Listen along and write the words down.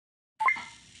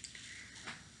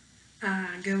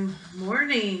Good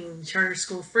morning, charter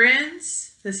school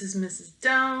friends. This is Mrs.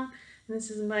 Doan, and this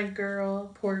is my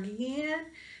girl, Porgy Ann.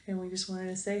 And we just wanted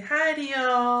to say hi to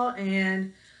y'all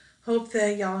and hope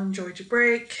that y'all enjoyed your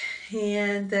break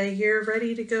and that you're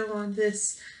ready to go on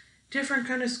this different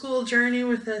kind of school journey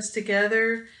with us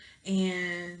together.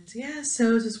 And yeah,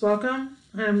 so just welcome.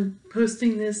 I'm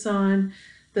posting this on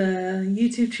the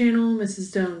YouTube channel,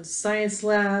 Mrs. Doan's Science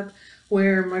Lab,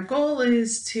 where my goal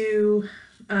is to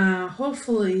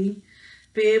hopefully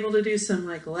be able to do some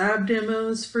like lab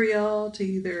demos for y'all to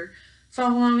either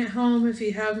follow along at home if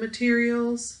you have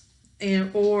materials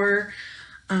and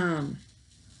um,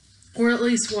 or at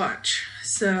least watch.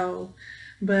 So,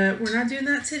 but we're not doing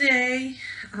that today.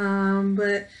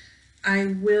 But I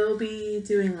will be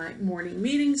doing like morning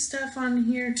meeting stuff on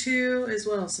here too, as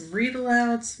well as some read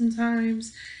alouds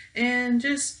sometimes, and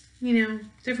just,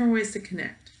 different ways to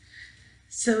connect.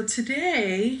 So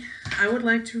today, I would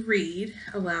like to read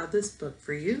aloud this book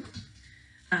for you.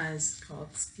 It's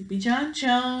called Skippy-John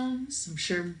Jones. I'm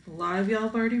sure a lot of y'all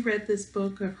have already read this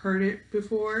book. I've heard it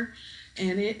before.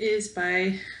 And it is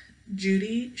by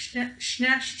Judy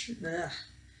Schachner.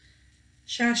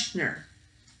 Judy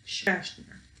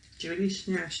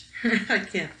Schachner. I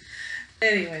can't.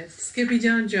 Anyways,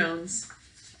 Skippy-John Jones.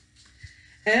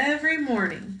 Every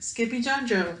morning, Skippy-John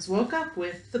Jones woke up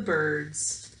with the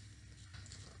birds.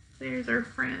 There's our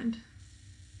friend.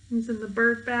 He's in the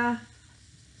bird bath.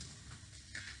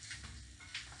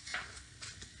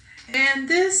 And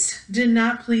this did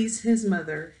not please his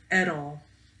mother at all.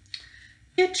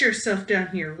 "Get yourself down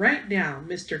here right now,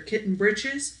 Mr. Kitten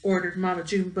Britches," ordered Mama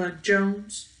Junebug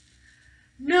Jones.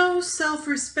 "No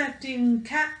self-respecting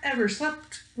cat ever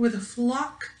slept with a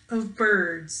flock of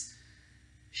birds,"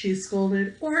 she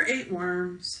scolded, "or ate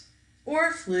worms,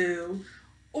 or flew,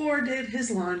 or did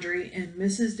his laundry in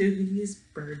Mrs. Dougherty's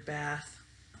bird bath."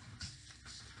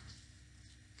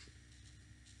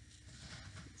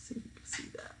 Let's see if you can see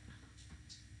that.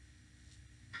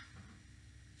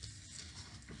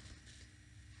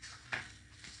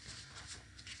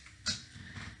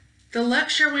 The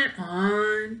lecture went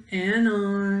on and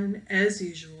on as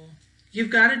usual. "You've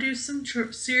got to do some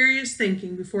serious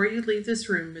thinking before you leave this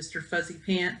room, Mr. Fuzzy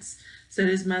Pants," said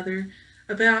his mother,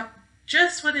 "about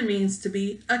just what it means to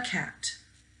be a cat.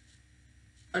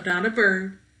 Not a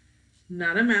bird,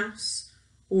 not a mouse,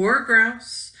 or a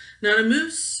grouse, not a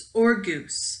moose or a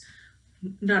goose,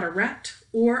 not a rat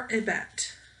or a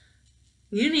bat.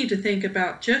 You need to think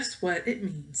about just what it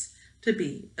means to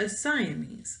be a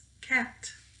Siamese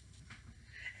cat.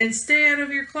 And stay out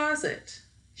of your closet,"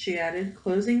 she added,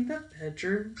 closing the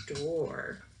bedroom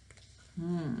door.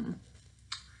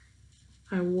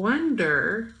 I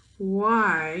wonder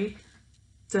why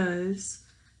does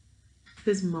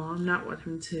his mom not want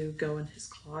him to go in his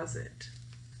closet?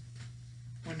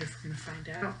 Wonder if we're going to find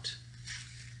out.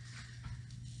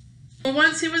 Well,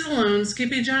 once he was alone,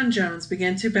 Skippy-John Jones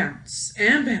began to bounce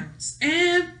and bounce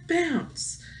and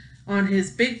bounce on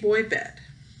his big boy bed.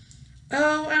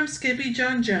 "Oh, I'm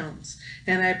Skippy-John Jones,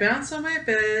 and I bounce on my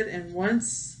bed, and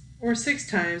once or 6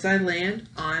 times I land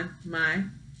on my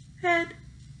head."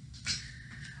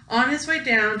 On his way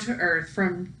down to earth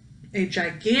from a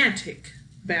gigantic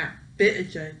big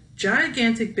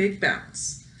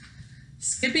bounce,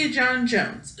 Skippy-John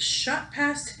Jones shot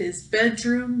past his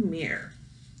bedroom mirror.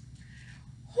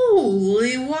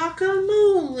 "Holy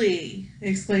guacamole!"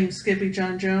 exclaimed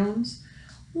Skippy-John Jones.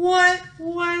 "What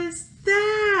was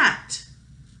that?"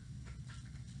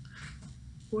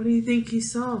 What do you think he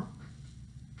saw?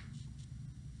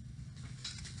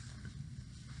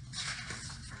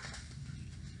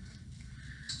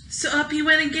 So up he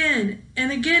went again,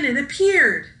 and again it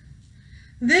appeared.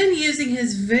 Then, using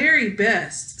his very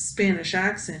best Spanish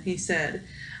accent, he said,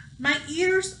 "My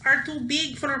ears are too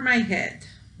big for my head.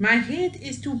 My head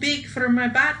is too big for my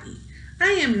body.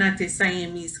 I am not a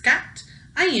Siamese cat.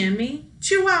 I am a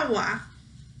Chihuahua."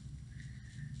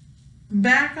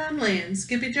 Back on land,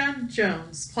 Skippy-John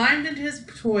Jones climbed into his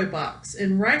toy box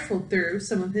and rifled through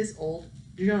some of his old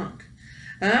junk.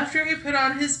 After he put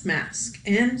on his mask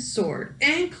and sword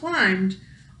and climbed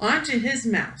onto his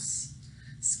mouse,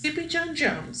 Skippy-John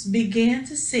Jones began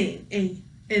to sing in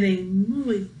a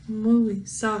muy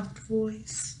soft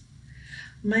voice.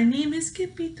 "My name is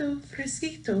Skippito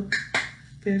Fresquito,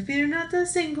 prefiero not a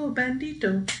single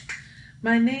bandito.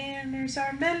 My manners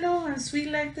are mellow and sweet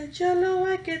like the jello.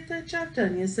 I get the job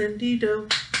done, yes indeedo."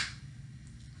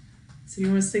 So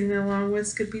you want to sing that along with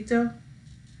Skippito?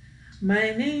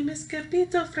 "My name is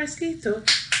Skippito Fresquito,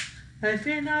 I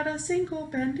fear not a single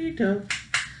bandito.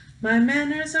 My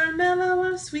manners are mellow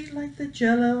and sweet like the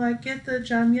jello. I get the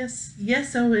job, yes,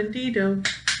 yes, oh indeed, oh."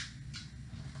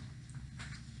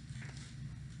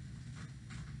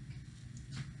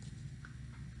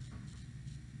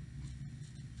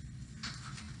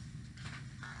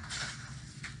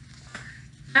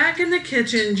 in the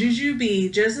kitchen,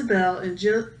 Jujubee, Jezebel, and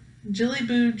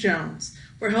Jillyboo Jones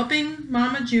were helping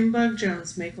Mama Junebug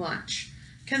Jones make lunch.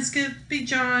 "Can Skippy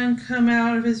John come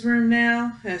out of his room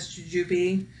now?" asked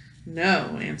Jujubee.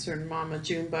 "No," answered Mama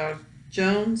Junebug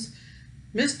Jones.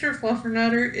 "Mr.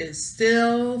 Fluffernutter is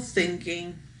still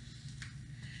thinking."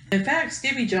 In fact,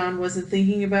 Skippy John wasn't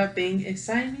thinking about being a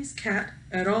Siamese cat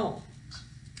at all.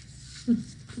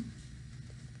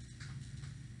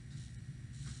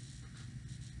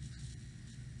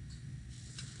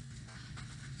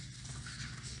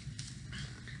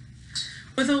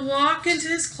 With a walk into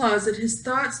his closet, his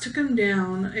thoughts took him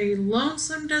down a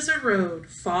lonesome desert road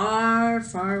far,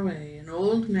 far away in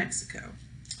old Mexico.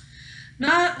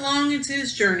 Not long into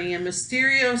his journey, a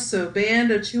mysterioso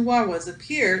band of Chihuahuas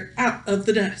appeared out of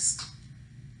the dust.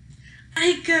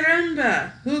 "Ay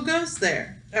caramba! Who goes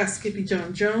there?" asked Skippy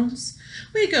John Jones.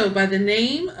 "We go by the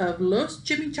name of Los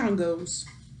Chimichangos,"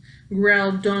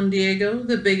 growled Don Diego,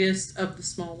 the biggest of the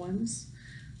small ones.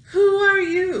 "Who are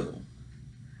you?"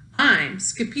 "I'm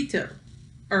Skipito,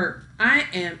 or I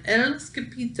am El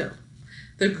Skipito,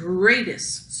 the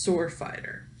greatest sword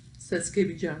fighter," said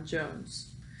Skippy John Jones.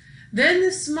 Then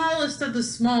the smallest of the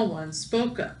small ones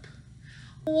spoke up.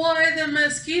 "Why the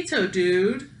mosquito,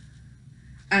 dude?"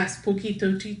 asked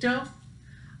Poquito Tito.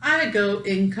 "I go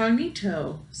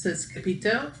incognito," said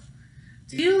Skipito.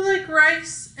 "Do you like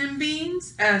rice and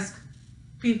beans?" asked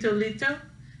Pintolito.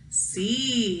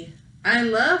 "See, I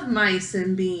love mice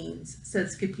and beans," said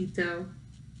Skipito.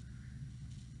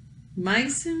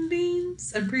 Mice and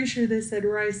beans? I'm pretty sure they said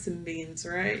rice and beans,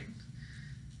 right?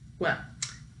 "Well,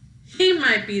 he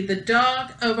might be the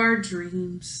dog of our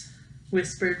dreams,"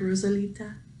 whispered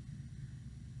Rosalita.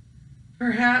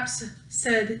 "Perhaps,"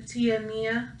 said Tia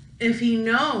Mia, "if he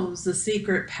knows the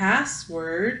secret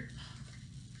password."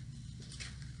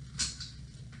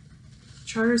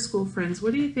 Charter school friends,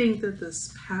 what do you think that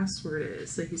this password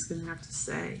is that he's going to have to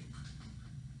say?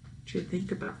 What do you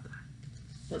think about that?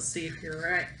 Let's see if you're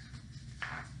right.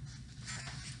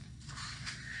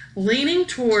 Leaning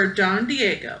toward Don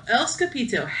Diego, El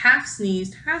Skipito half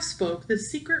sneezed, half spoke the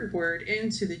secret word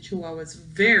into the Chihuahua's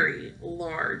very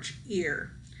large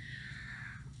ear.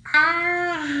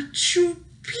 "Ah, Chupichu!"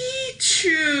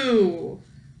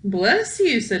 "Bless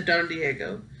you," said Don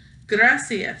Diego.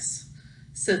 "Gracias,"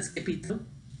 said Skipito.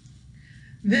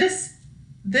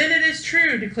 Then it is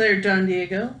true," declared Don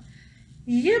Diego.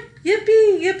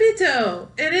 Yippee, yippito!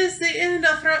 It is the end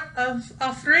of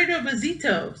Alfredo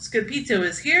Bazito. Skipito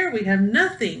is here. We have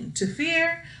nothing to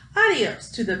fear.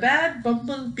 Adios to the bad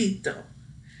Bumblebito."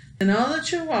 And all the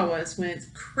Chihuahuas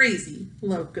went crazy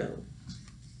loco.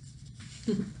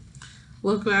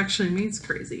 Loco actually means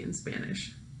crazy in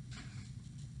Spanish.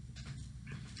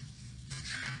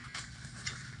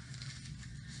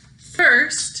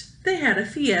 First, they had a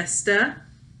fiesta,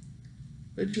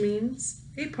 which means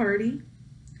a party.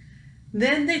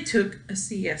 Then they took a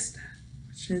siesta,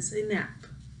 which is a nap.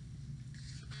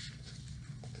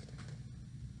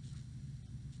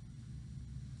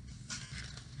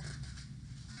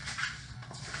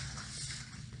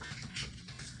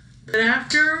 But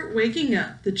after waking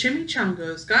up, the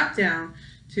Chimichangos got down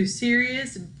to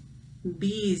serious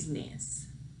business.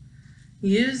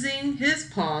 Using his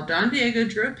paw, Don Diego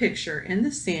drew a picture in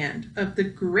the sand of the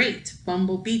great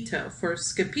Bumblebito for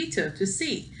Skipito to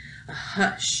see. A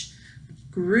hush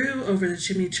grew over the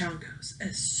Chimichangos,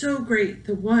 as so great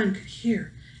that one could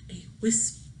hear a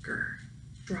whisper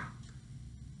drop.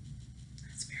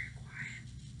 That's very quiet.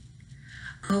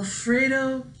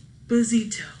 "Alfredo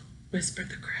Bazito," whispered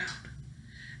the crowd.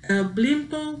 "El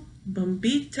Blimpo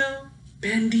Bombito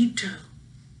Bandito."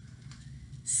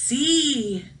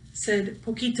 "See," said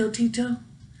Poquito Tito,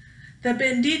 "the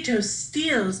Bandito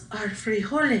steals our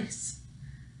frijoles."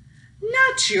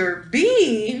 "Not your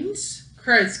beans!"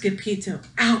 cried Skipito,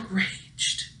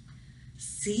 outraged.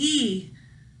 "See,"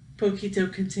 Poquito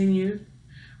continued,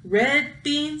 "red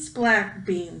beans, black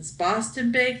beans,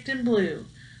 Boston baked and blue,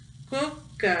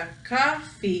 coca,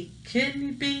 coffee,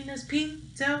 kidney beans,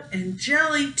 pinto, and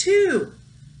jelly too.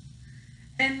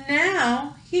 And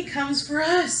now he comes for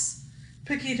us,"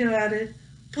 Poquito added.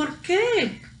 "Por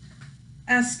qué?"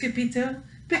 asked Skipito.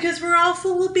 "Because we're all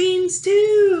full of beans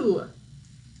too."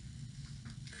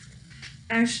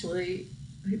 Actually,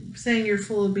 saying you're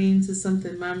full of beans is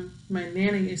something my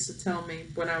Nana used to tell me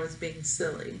when I was being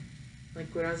silly.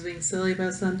 Like when I was being silly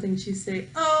about something, she'd say,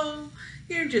 "Oh,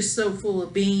 you're just so full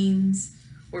of beans."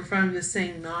 Or if I'm just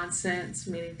saying nonsense,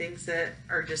 meaning things that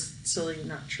are just silly,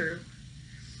 not true.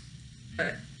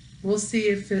 But we'll see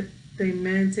if they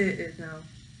meant it in a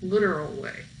literal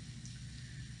way.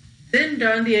 Then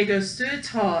Don Diego stood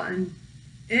tall and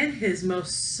in his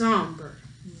most somber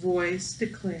voice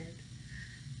declared,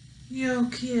 Yo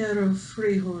quiero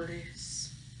frijoles.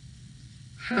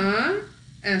 Huh?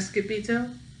 Asked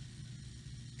Scipito.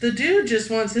 The dude just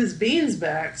wants his beans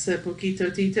back, said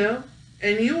Poquito Tito,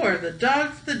 and you are the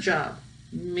dog for the job.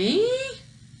 Me?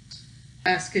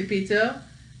 Asked Scipito.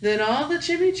 Then all the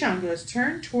chimichangas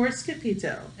turned towards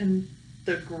Scipito and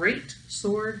the great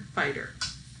sword fighter.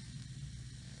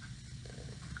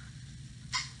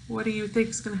 What do you think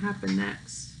is going to happen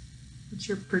next? What's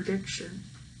your prediction?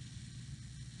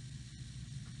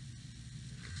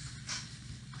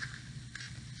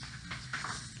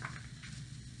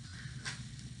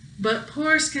 But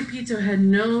poor Scipito had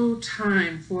no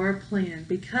time for a plan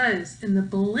because in the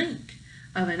blink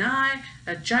of an eye,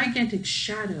 a gigantic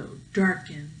shadow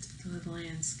darkened the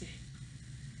landscape.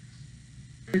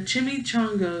 The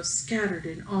chimichangas scattered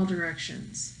in all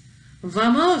directions.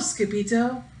 Vamos,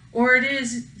 Scipito, or it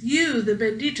is you the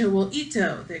bendito will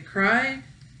eato, they cried.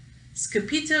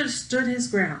 Scipito stood his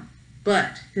ground,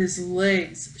 but his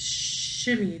legs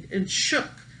shimmied and shook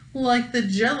like the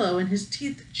jello and his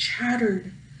teeth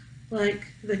chattered like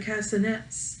the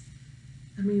castanets.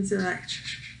 That means they're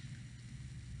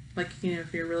like,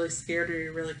 if you're really scared or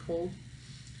you're really cold.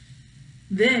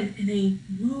 Then, in a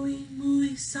muy,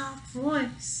 muy soft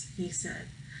voice, he said,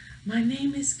 My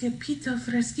name is Scipito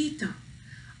Fresquito.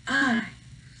 I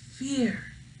fear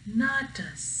not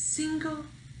a single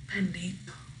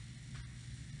bandito.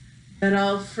 But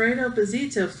Alfredo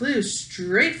Bezito flew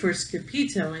straight for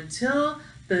Scipito until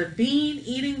the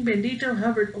bean-eating bandito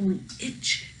hovered only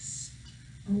inches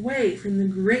away from the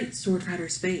great sword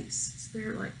fighter's face. So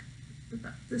they're like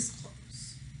about this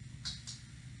close.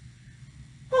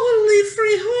 Only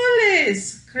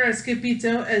frijoles! Cried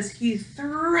Scipito as he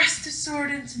thrust his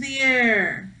sword into the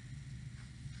air.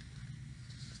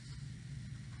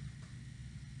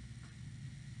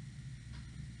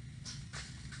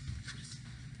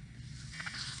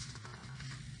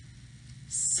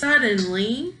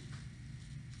 Suddenly,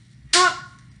 pop!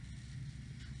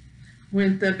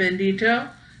 Went the bandito,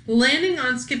 landing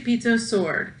on Scipito's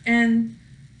sword, and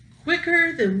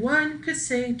quicker than one could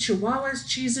say Chihuahua's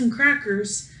cheese and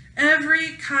crackers,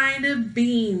 every kind of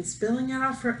bean spilling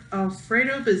out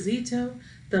Alfredo Bezito,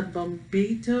 the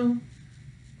Bumblebito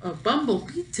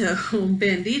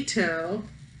bandito.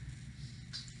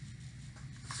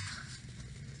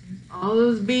 All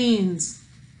those beans.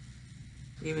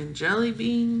 Even jelly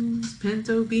beans,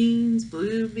 pinto beans,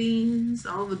 blue beans,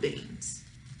 all the beans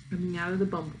coming out of the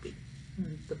bumblebee.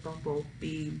 The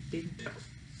bumblebee binto.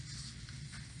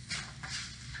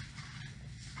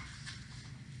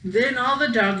 Then all the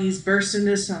doggies burst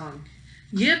into song.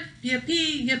 Yip,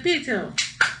 yippee, yippito.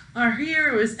 Our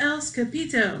hero is El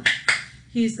Scipito.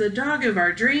 He's the dog of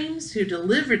our dreams who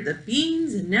delivered the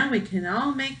beans, and now we can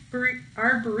all make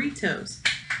our burritos.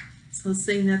 So let's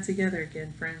sing that together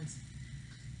again, friends.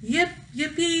 Yip,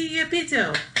 yippee,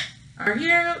 yippito. Our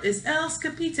hero is El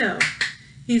Scipito.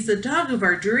 He's the dog of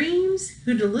our dreams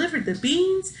who delivered the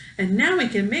beans, and now we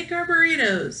can make our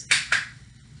burritos.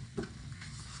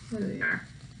 There they are.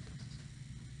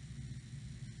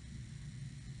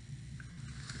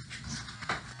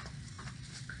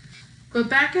 But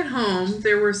back at home,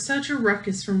 there was such a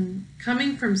ruckus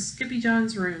coming from Skippy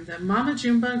John's room that Mama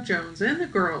Junebug Jones and the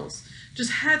girls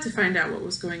just had to find out what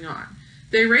was going on.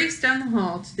 They raced down the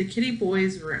hall to the kitty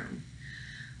boy's room.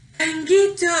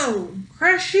 Panguito,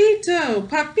 Crashito,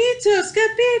 Papito,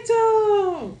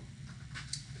 Scipito!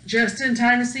 Just in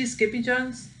time to see Skippy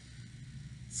John's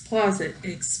closet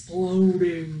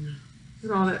exploding.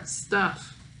 Look at all that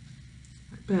stuff.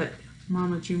 I bet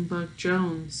Mama Junebug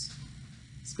Jones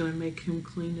is going to make him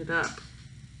clean it up.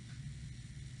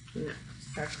 Yeah,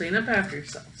 gotta clean up after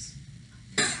yourselves.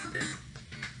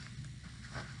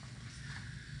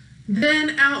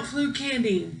 Then out flew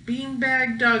Candy,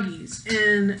 beanbag doggies,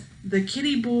 and the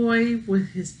kitty boy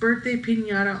with his birthday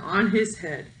piñata on his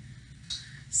head.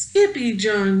 Skippy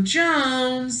John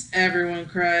Jones, everyone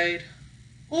cried.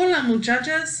 Hola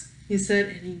muchachas, he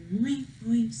said in a muy,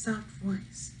 muy soft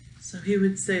voice. So he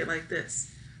would say it like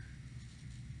this.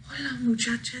 Hola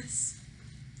muchachas.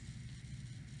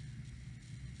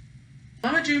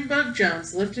 Mama Junebug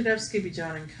Jones lifted up Skippy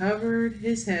John and covered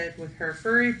his head with her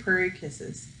furry purry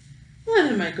kisses. What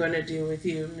am I going to do with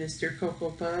you, Mr.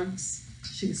 Cocoa Pugs?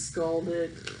 She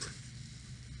scolded.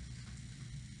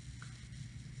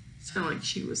 Sounded like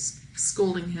she was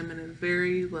scolding him in a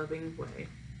very loving way.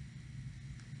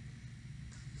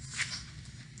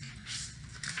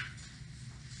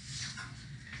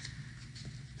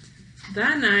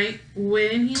 That night,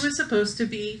 when he was supposed to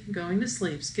be going to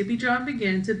sleep, Skippy John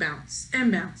began to bounce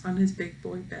and bounce on his big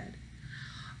boy bed.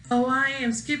 Oh, I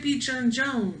am Skippy John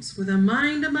Jones, with a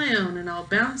mind of my own, and I'll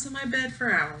bounce on my bed for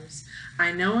hours.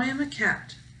 I know I am a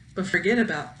cat, but forget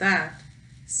about that.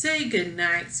 Say good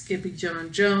night, Skippy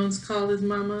John Jones, called his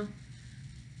mama.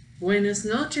 Buenas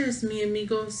noches, mi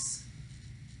amigos,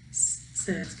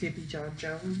 said Skippy John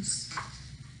Jones.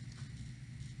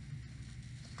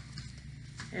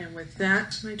 And with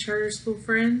that, my charter school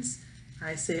friends,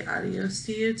 I say adios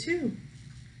to you too.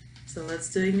 So let's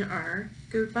sing our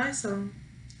goodbye song.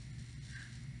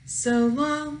 So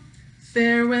long,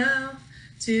 farewell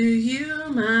to you,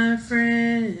 my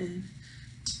friend.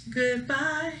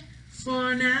 Goodbye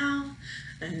for now,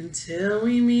 until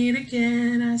we meet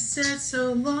again. I said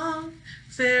so long,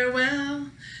 farewell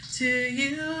to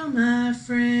you, my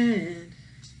friend.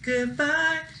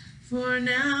 Goodbye for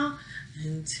now,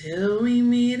 until we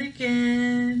meet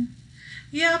again.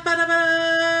 Yeah, ba da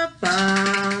ba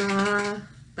ba.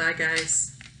 Bye,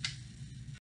 guys.